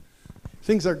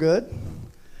Things are good.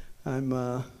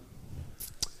 I'm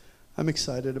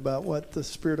excited about what the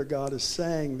Spirit of God is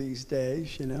saying these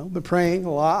days. You know, been praying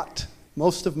a lot.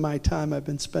 Most of my time I've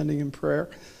been spending in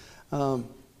prayer. The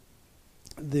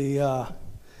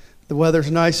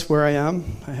weather's nice where I am.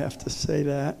 I have to say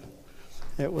that.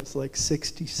 It was like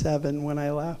 67 when I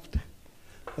left.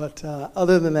 But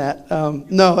other than that,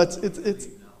 no,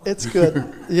 it's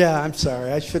good. Yeah, I'm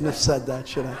sorry. I shouldn't have said that,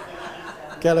 should I?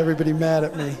 Got everybody mad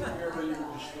at me.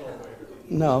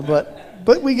 No,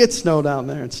 but we get snow down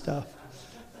there and stuff.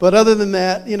 But other than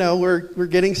that, you know, we're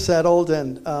getting settled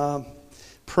and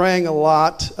praying a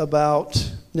lot about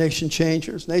nation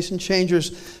changers. Nation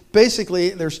changers, basically,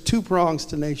 there's two prongs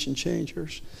to nation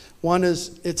changers. One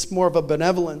is it's more of a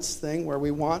benevolence thing where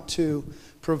we want to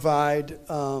provide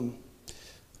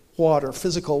water,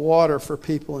 physical water for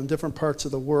people in different parts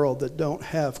of the world that don't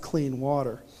have clean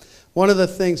water. One of the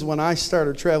things when I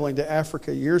started traveling to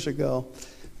Africa years ago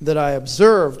that I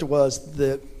observed was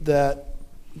that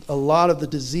a lot of the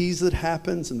disease that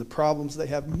happens and the problems they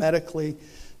have medically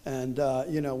and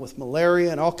with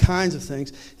malaria and all kinds of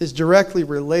things is directly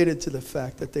related to the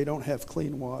fact that they don't have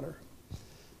clean water.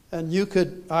 And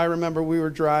I remember we were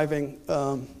driving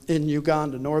in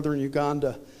Uganda, northern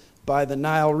Uganda, by the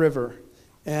Nile River.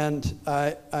 And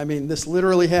I mean, this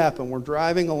literally happened. We're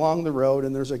driving along the road,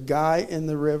 and there's a guy in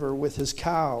the river with his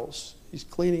cows. He's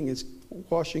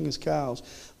washing his cows.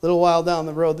 A little while down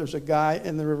the road, there's a guy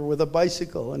in the river with a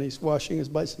bicycle, and he's washing his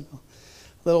bicycle.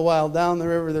 A little while down the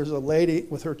river, there's a lady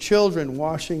with her children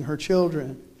washing her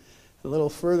children. A little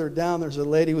further down, there's a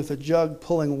lady with a jug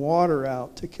pulling water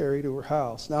out to carry to her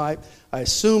house. Now, I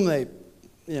assume they,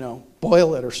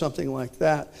 boil it or something like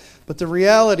that. But the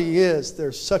reality is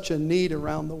there's such a need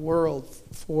around the world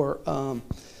for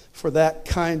that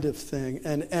kind of thing.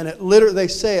 And they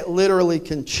say it literally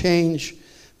can change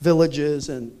villages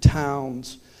and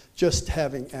towns just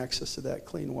having access to that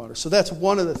clean water. So that's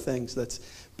one of the things that's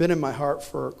been in my heart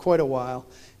for quite a while.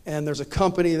 And there's a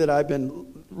company that I've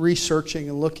been researching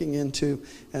and looking into,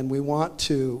 and we want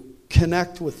to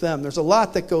connect with them. There's a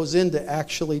lot that goes into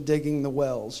actually digging the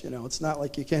wells. It's not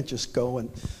like you can't just go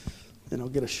and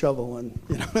get a shovel and,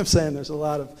 you know what I'm saying? There's a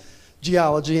lot of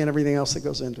geology and everything else that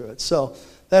goes into it. So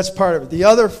that's part of it.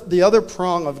 The other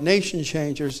prong of nation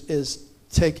changers is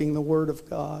taking the Word of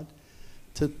God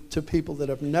to people that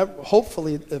have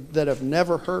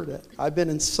never heard it. I've been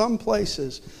in some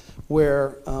places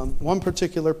where, one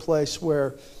particular place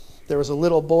where there was a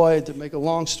little boy, to make a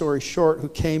long story short, who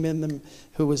came in,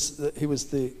 he was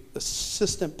the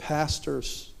assistant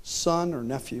pastor's son or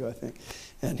nephew, I think.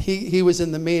 And he was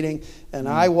in the meeting, and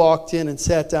I walked in and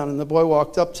sat down, and the boy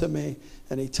walked up to me,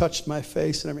 and he touched my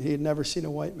face, and he had never seen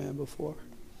a white man before.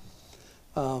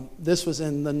 This was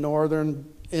in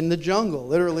the jungle,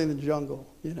 literally in the jungle,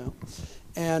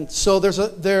 And so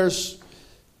there's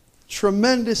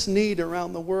tremendous need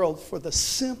around the world for the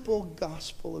simple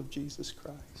gospel of Jesus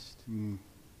Christ. Mm.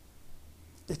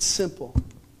 It's simple.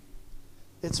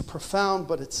 It's profound,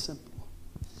 but it's simple.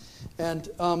 And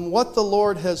what the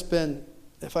Lord has been,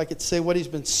 if I could say what he's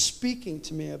been speaking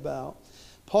to me about,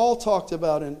 Paul talked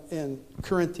about in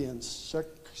Corinthians,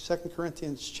 2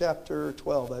 Corinthians chapter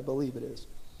 12, I believe it is.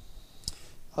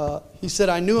 He said,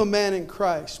 I knew a man in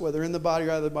Christ, whether in the body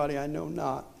or out of the body, I know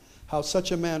not, how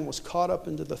such a man was caught up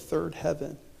into the third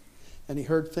heaven, and he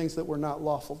heard things that were not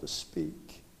lawful to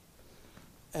speak.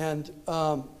 And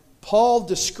Paul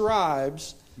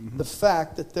describes the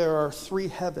fact that there are three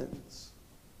heavens.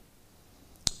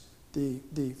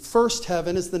 The first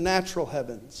heaven is the natural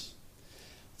heavens.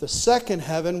 The second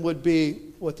heaven would be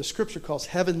what the Scripture calls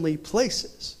heavenly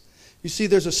places. You see,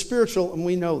 there's a spiritual, and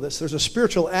we know this, there's a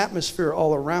spiritual atmosphere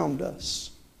all around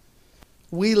us.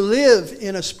 We live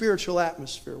in a spiritual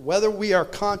atmosphere. Whether we are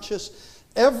conscious,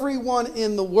 everyone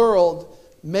in the world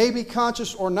may be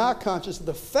conscious or not conscious of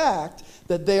the fact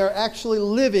that they are actually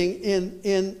living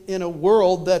in a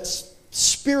world that's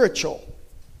spiritual.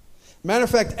 Matter of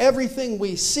fact, everything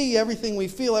we see, everything we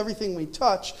feel, everything we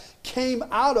touch came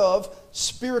out of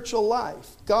spiritual life.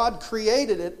 God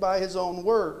created it by his own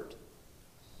word.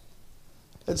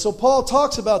 And so Paul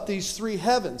talks about these three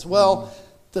heavens. Well,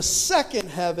 the second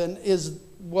heaven is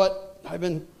what I've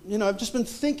just been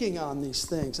thinking on these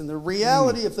things. And the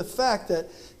reality of the fact that,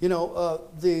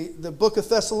 the book of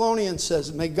Thessalonians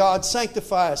says, may God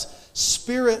sanctify us,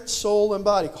 spirit, soul, and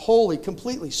body. Holy,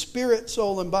 completely, spirit,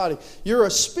 soul, and body. You're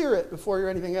a spirit before you're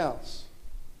anything else.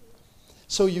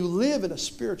 So you live in a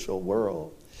spiritual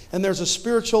world. And there's a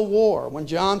spiritual war. When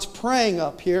John's praying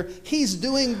up here, he's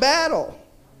doing battle.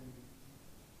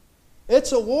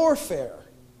 It's a warfare.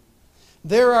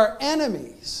 There are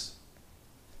enemies.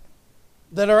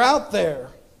 that are out there,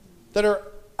 that are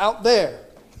out there.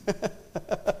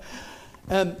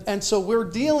 And so we're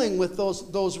dealing with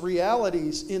those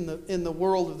realities in the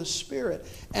world of the Spirit.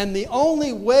 And the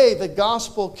only way the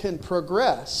gospel can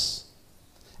progress,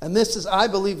 and this is, I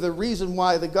believe, the reason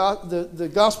why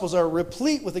the Gospels are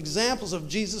replete with examples of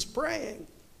Jesus praying.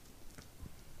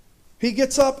 He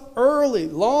gets up early,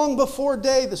 long before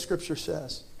day, the Scripture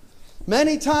says.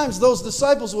 Many times those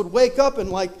disciples would wake up and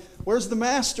like, where's the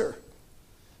Master?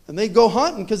 And they'd go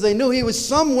hunting because they knew he was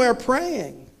somewhere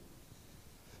praying.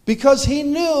 Because he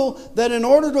knew that in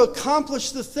order to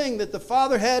accomplish the thing that the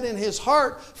Father had in his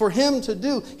heart for him to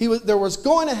do, there was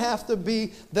going to have to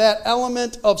be that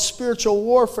element of spiritual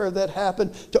warfare that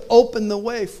happened to open the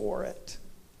way for it.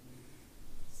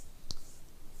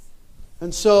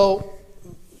 And so,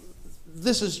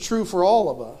 this is true for all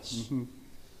of us. Mm-hmm.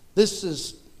 This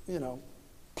is,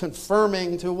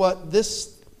 confirming to what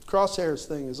this Crosshairs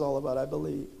thing is all about, I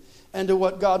believe. And to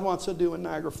what God wants to do in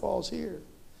Niagara Falls here.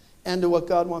 And to what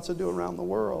God wants to do around the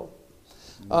world.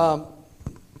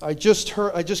 I just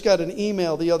got an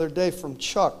email the other day from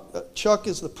Chuck. Chuck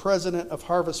is the president of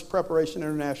Harvest Preparation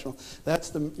International.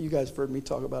 You guys have heard me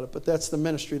talk about it, but that's the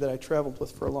ministry that I traveled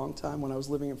with for a long time when I was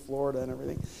living in Florida and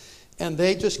everything. And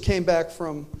they just came back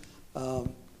from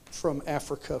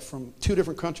Africa, from 2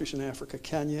 different countries in Africa,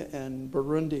 Kenya and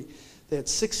Burundi. They had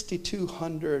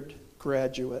 6,200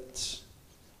 graduates,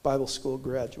 Bible school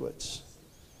graduates,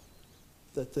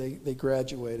 that they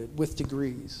graduated with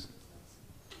degrees.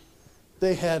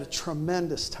 They had a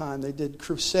tremendous time. They did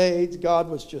crusades. God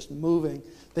was just moving.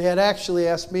 They had actually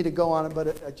asked me to go on it, but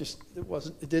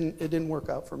it didn't work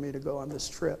out for me to go on this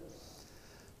trip.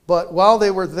 But while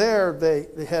they were there,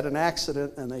 they had an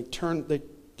accident and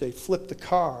they flipped the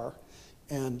car,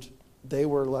 and they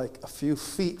were like a few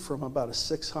feet from about a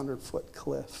 600-foot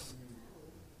cliff.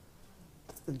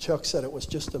 And Chuck said it was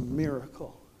just a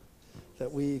miracle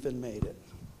that we even made it.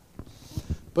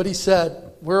 But he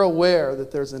said, we're aware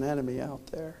that there's an enemy out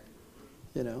there.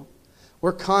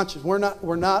 We're conscious. We're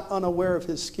not unaware of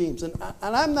his schemes. And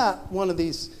I'm not one of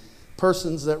these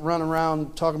persons that run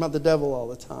around talking about the devil all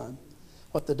the time,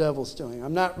 what the devil's doing.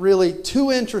 I'm not really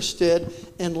too interested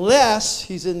unless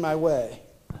he's in my way.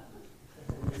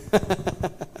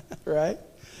 Right?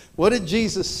 What did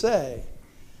Jesus say?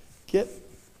 Get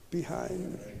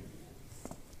behind me.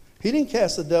 He didn't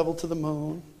cast the devil to the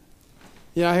moon.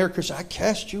 I hear Christians, I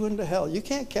cast you into hell. You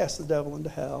can't cast the devil into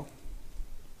hell.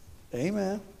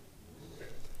 Amen.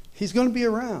 He's going to be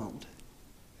around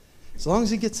as long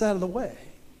as he gets out of the way.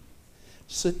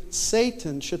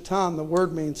 Satan, Shaitan, the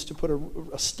word means to put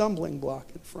a stumbling block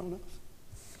in front of.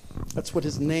 That's what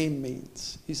his name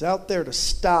means. He's out there to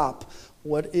stop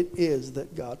what it is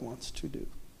that God wants to do.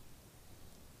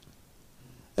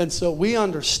 And so we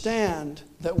understand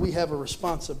that we have a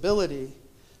responsibility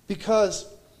because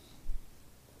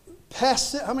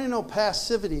how many know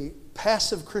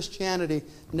passive Christianity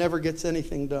never gets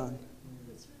anything done?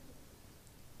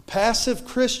 Passive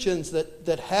Christians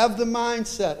that have the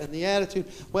mindset and the attitude,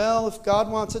 well, if God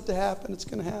wants it to happen, it's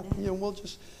going to happen. We'll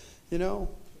just,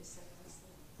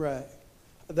 Right.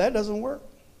 That doesn't work.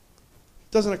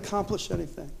 It doesn't accomplish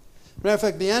anything. Matter of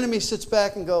fact, the enemy sits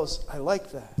back and goes, I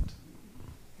like that.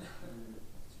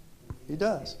 He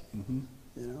does.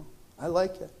 Mm-hmm. I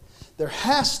like it. There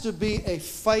has to be a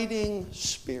fighting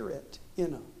spirit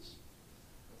in us.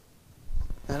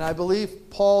 And I believe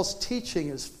Paul's teaching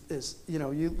is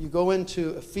you go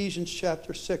into Ephesians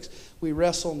chapter 6, we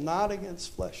wrestle not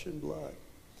against flesh and blood.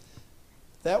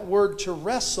 That word to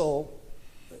wrestle,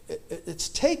 it's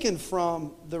taken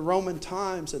from the Roman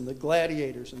times and the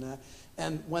gladiators and that.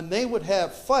 And when they would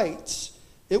have fights,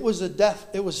 it was to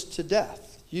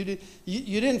death. You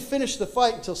didn't finish the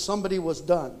fight until somebody was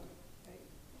done.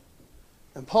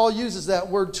 And Paul uses that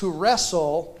word to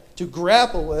wrestle, to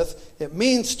grapple with. It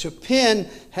means to pin,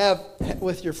 have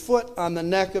with your foot on the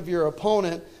neck of your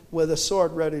opponent with a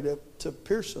sword ready to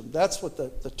pierce him. That's what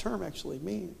the term actually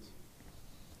means.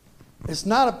 It's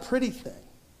not a pretty thing.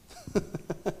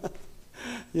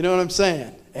 You know what I'm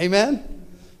saying? Amen?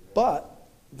 But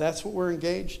that's what we're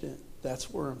engaged in. That's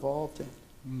what we're involved in.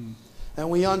 Mm. And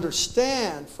we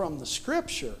understand from the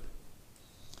Scripture,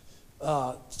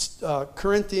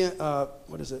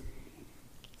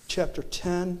 chapter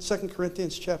 10, 2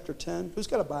 Corinthians chapter 10. Who's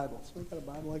got a Bible? Somebody got a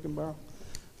Bible I can borrow?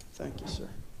 Thank you, sir.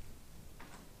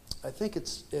 I think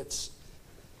it's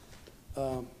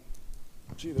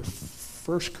either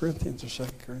 1 Corinthians or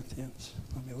 2 Corinthians.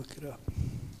 Let me look it up.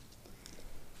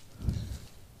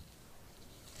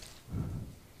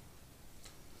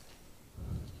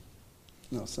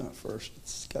 No, it's not first.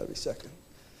 It's got to be second.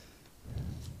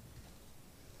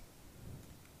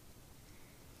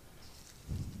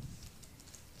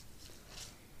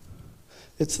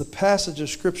 It's the passage of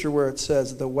Scripture where it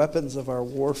says, the weapons of our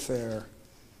warfare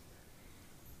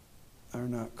are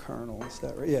not carnal. Is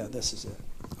that right? Yeah, this is it.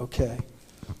 Okay.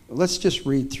 Let's just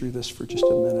read through this for just a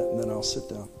minute, and then I'll sit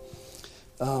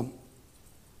down.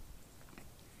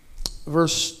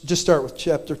 Just start with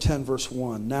chapter 10, verse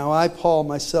 1. Now I, Paul,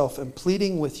 myself, am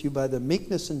pleading with you by the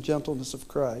meekness and gentleness of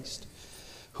Christ,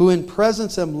 who in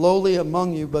presence am lowly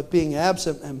among you, but being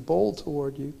absent am bold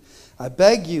toward you. I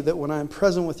beg you that when I am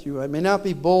present with you, I may not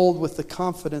be bold with the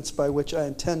confidence by which I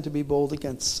intend to be bold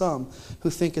against some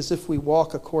who think as if we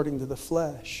walk according to the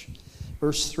flesh.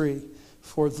 Verse 3,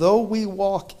 for though we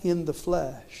walk in the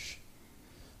flesh,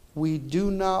 we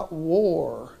do not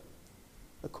war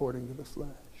according to the flesh.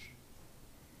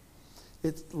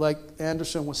 It's like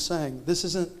Anderson was saying, this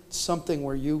isn't something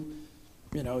where you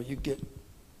get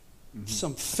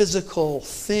some physical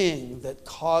thing that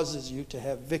causes you to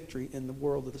have victory in the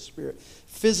world of the Spirit.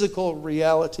 Physical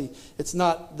reality, that's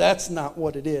not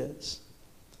what it is.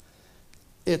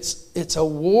 It's a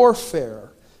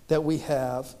warfare that we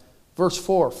have. Verse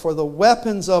 4, for the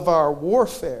weapons of our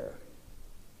warfare.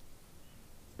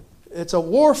 It's a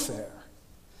warfare.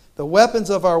 The weapons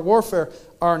of our warfare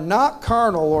are not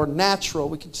carnal or natural.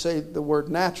 We could say the word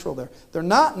natural there. They're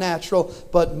not natural,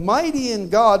 but mighty in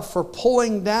God for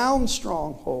pulling down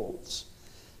strongholds,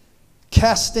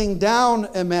 casting down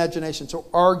imaginations or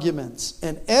arguments,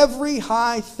 and every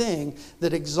high thing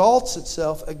that exalts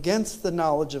itself against the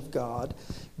knowledge of God,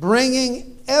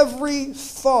 bringing every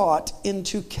thought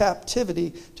into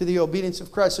captivity to the obedience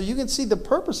of Christ. So you can see the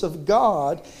purpose of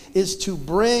God is to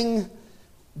bring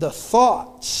the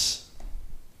thoughts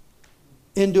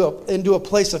into a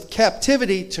place of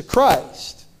captivity to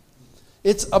Christ.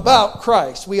 It's about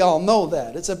Christ. We all know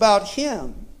that. It's about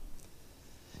Him.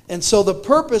 And so the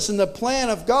purpose and the plan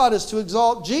of God is to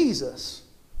exalt Jesus.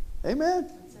 Amen?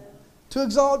 To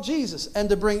exalt Jesus and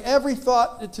to bring every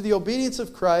thought to the obedience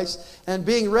of Christ and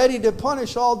being ready to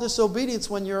punish all disobedience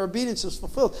when your obedience is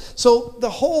fulfilled. So the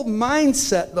whole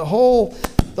mindset, the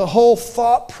whole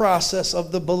thought process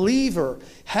of the believer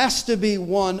has to be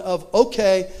one of,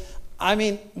 okay,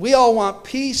 we all want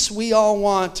peace, we all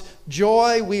want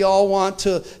joy, we all want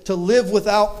to live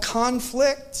without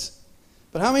conflict.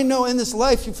 But how many know in this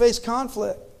life you face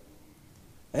conflict?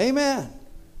 Amen.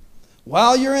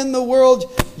 While you're in the world,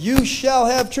 you shall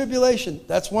have tribulation.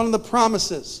 That's one of the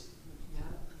promises.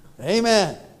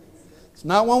 Amen. It's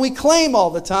not one we claim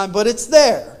all the time, but it's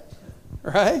there.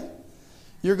 Right?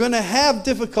 You're going to have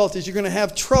difficulties. You're going to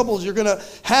have troubles. You're going to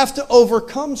have to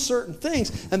overcome certain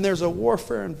things. And there's a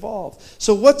warfare involved.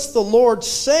 So what's the Lord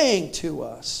saying to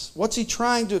us? What's He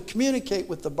trying to communicate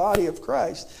with the body of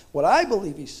Christ? What I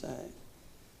believe He's saying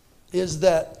is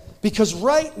that because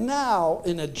right now,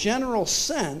 in a general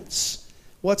sense,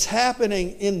 what's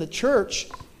happening in the church,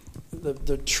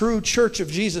 the true church of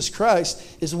Jesus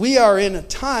Christ, is we are in a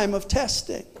time of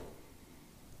testing.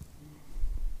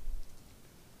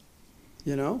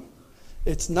 You know?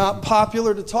 It's not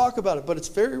popular to talk about it, but it's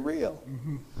very real.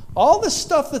 Mm-hmm. All the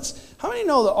stuff how many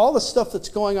know that all the stuff that's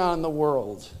going on in the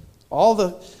world, all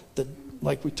the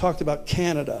like we talked about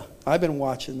Canada. I've been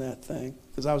watching that thing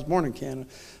because I was born in Canada.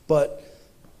 But,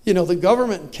 the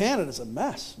government in Canada is a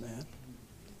mess, man.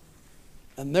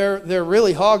 And they're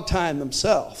really hog-tying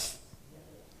themselves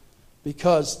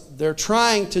because they're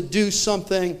trying to do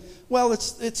something. Well,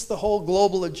 it's the whole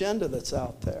global agenda that's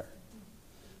out there.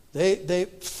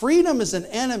 Freedom is an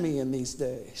enemy in these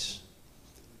days.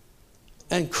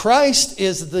 And Christ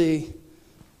is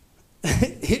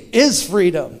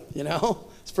freedom,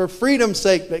 It's for freedom's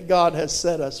sake that God has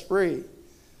set us free.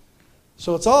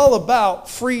 So it's all about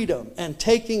freedom and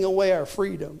taking away our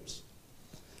freedoms.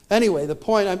 Anyway, the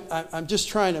point I'm just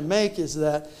trying to make is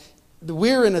that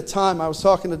we're in a time, I was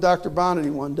talking to Dr.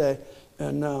 Bonity one day,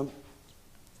 and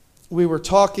we were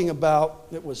talking about,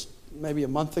 it was maybe a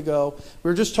month ago, we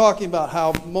were just talking about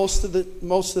how most of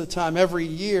the time, every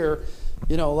year,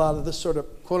 a lot of this sort of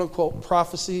quote-unquote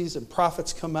prophecies and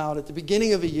prophets come out at the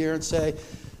beginning of a year and say,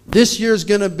 this year's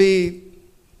going to be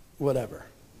whatever.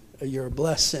 A year of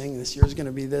blessing, this year's going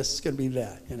to be this, it's going to be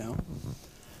that,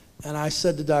 And I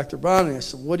said to Dr. Bonnie, I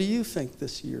said, what do you think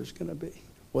this year's going to be?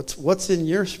 What's in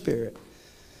your spirit?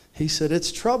 He said,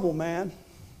 it's trouble, man.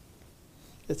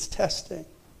 It's testing.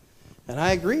 And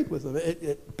I agreed with him.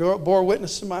 It bore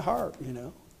witness to my heart,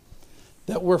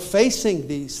 that we're facing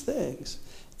these things.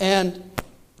 And,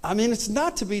 it's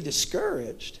not to be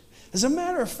discouraged. As a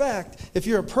matter of fact, if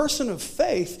you're a person of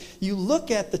faith, you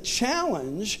look at the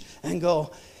challenge and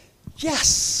go,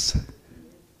 yes,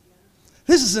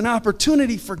 this is an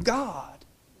opportunity for God.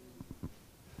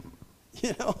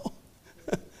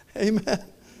 Amen.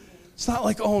 It's not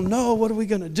like, oh no, what are we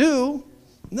going to do?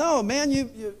 No, man,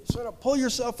 you sort of pull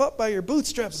yourself up by your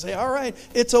bootstraps and say, all right,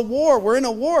 it's a war. We're in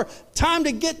a war. Time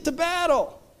to get to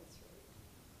battle.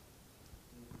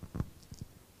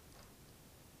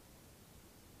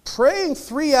 Praying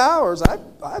 3 hours,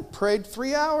 I've prayed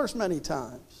 3 hours many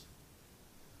times.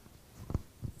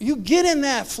 You get in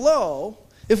that flow.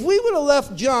 If we would have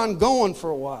left John going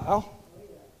for a while,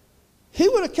 he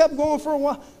would have kept going for a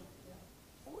while.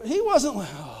 He wasn't like,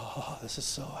 oh, this is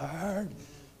so hard.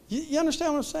 You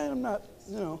understand what I'm saying? I'm not,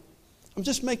 I'm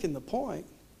just making the point.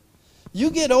 You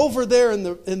get over there in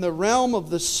the realm of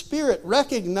the Spirit,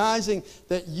 recognizing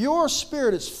that your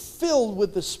spirit is filled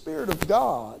with the Spirit of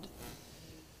God.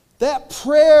 That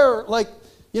prayer, like,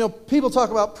 people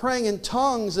talk about praying in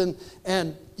tongues and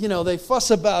they fuss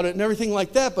about it and everything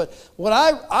like that. But what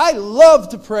I love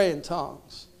to pray in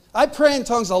tongues. I pray in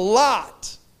tongues a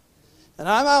lot. And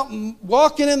I'm out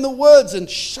walking in the woods and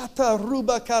shata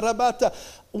ruba karabata.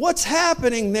 What's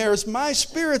happening there is my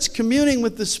spirit's communing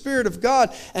with the Spirit of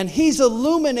God, and He's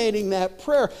illuminating that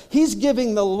prayer. He's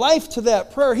giving the life to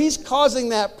that prayer. He's causing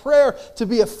that prayer to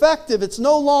be effective. It's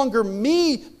no longer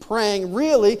me praying,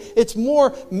 really. It's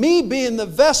more me being the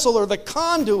vessel or the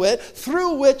conduit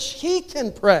through which He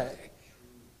can pray.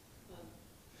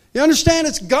 You understand?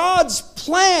 It's God's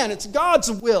plan. It's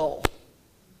God's will.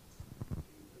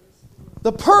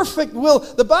 The perfect will.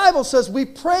 The Bible says we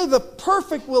pray the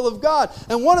perfect will of God.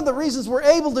 And one of the reasons we're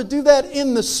able to do that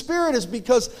in the Spirit is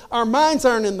because our minds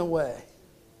aren't in the way.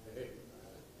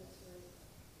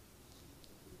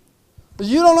 But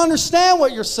you don't understand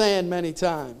what you're saying many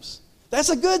times. That's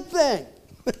a good thing.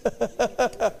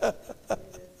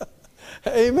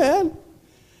 Amen?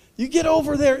 You get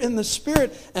over there in the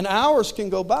Spirit and hours can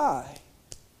go by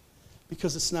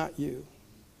because it's not you.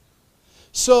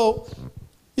 So,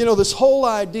 this whole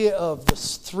idea of the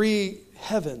three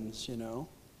heavens,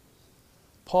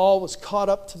 Paul was caught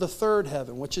up to the third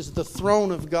heaven, which is the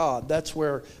throne of God. That's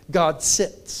where God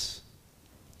sits.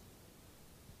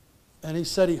 And he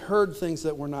said he heard things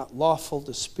that were not lawful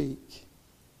to speak.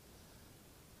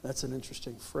 That's an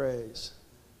interesting phrase.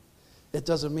 It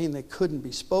doesn't mean they couldn't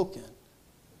be spoken.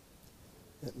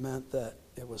 It meant that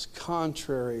it was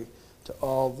contrary to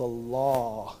all the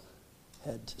law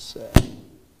had to say.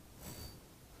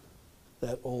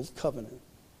 That old covenant.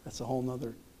 That's a whole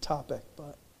other topic.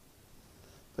 But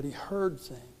he heard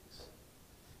things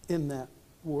in that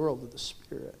world of the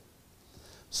Spirit.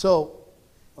 So,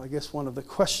 I guess one of the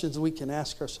questions we can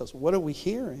ask ourselves, what are we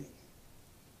hearing?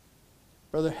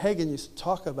 Brother Hagin used to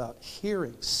talk about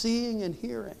hearing, seeing and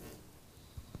hearing.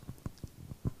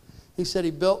 He said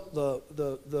he built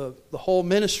the whole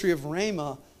ministry of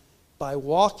Rhema by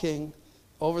walking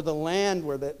over the land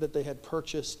that they had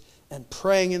purchased and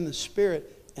praying in the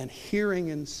Spirit and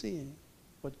hearing and seeing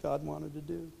what God wanted to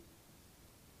do.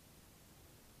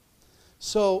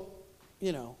 So,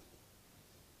 in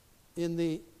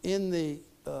the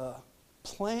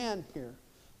plan here,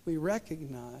 we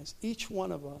recognize, each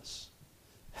one of us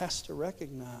has to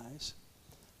recognize,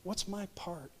 what's my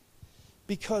part?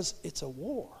 Because it's a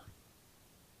war.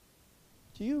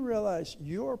 Do you realize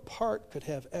your part could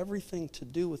have everything to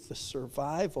do with the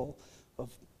survival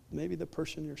of maybe the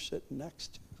person you're sitting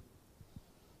next to?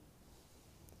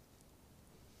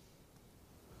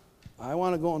 I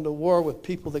want to go into war with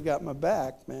people that got my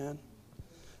back, man.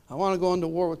 I want to go into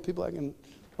war with people I can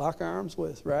lock arms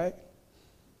with, right?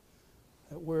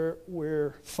 That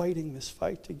we're fighting this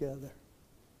fight together.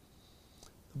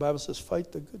 The Bible says,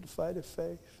 fight the good fight of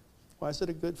faith. Why is it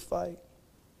a good fight?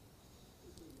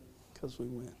 Because we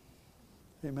win.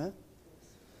 Amen?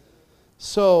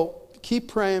 So, keep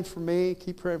praying for me.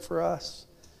 Keep praying for us.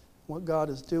 What God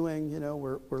is doing,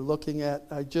 we're looking at.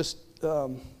 I just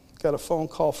got a phone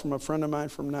call from a friend of mine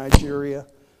from Nigeria,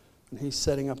 and he's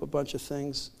setting up a bunch of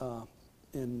things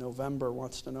in November,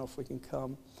 wants to know if we can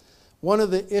come. One of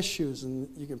the issues, and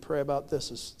you can pray about this,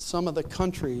 is some of the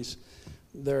countries,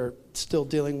 they're still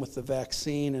dealing with the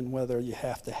vaccine and whether you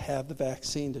have to have the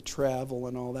vaccine to travel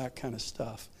and all that kind of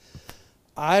stuff.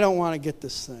 I don't want to get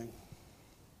this thing.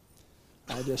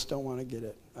 I just don't want to get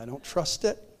it. I don't trust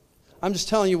it. I'm just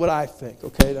telling you what I think,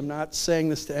 okay? I'm not saying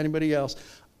this to anybody else.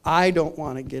 I don't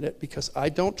want to get it because I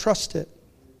don't trust it.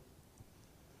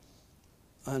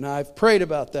 And I've prayed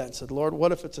about that and said, Lord,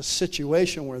 what if it's a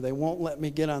situation where they won't let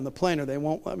me get on the plane or they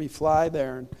won't let me fly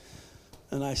there?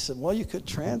 And I said, well, you could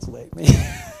translate me.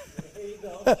 There you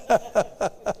go.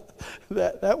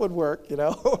 that would work,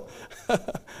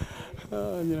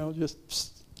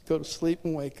 just go to sleep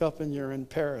and wake up and you're in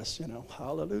Paris,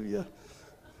 hallelujah.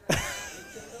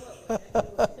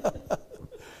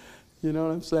 You know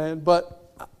what I'm saying? But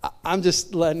I'm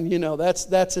just letting you know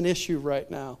that's an issue right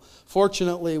now.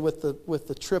 Fortunately, with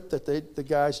the trip that the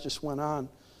guys just went on,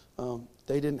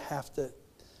 they didn't have to.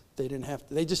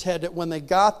 They just had to. When they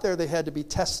got there, they had to be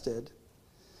tested,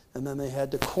 and then they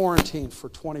had to quarantine for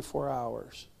 24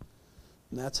 hours.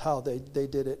 And that's how they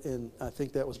did it in, I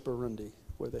think that was Burundi,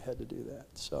 where they had to do that.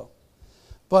 So,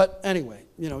 but anyway,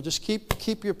 just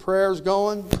keep your prayers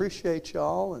going. Appreciate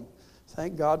y'all, and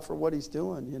thank God for what He's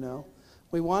doing.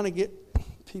 We want to get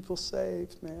people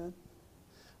saved, man.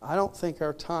 I don't think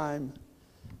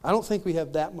we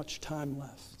have that much time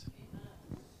left.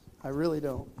 I really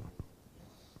don't.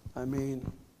 I mean,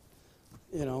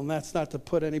 and that's not to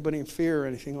put anybody in fear or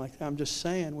anything like that. I'm just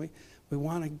saying we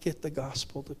want to get the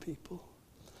gospel to people.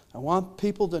 I want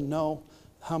people to know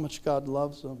how much God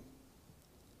loves them.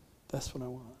 That's what I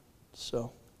want.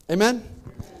 So, amen?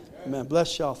 Amen.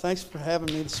 Bless y'all. Thanks for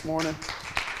having me this morning.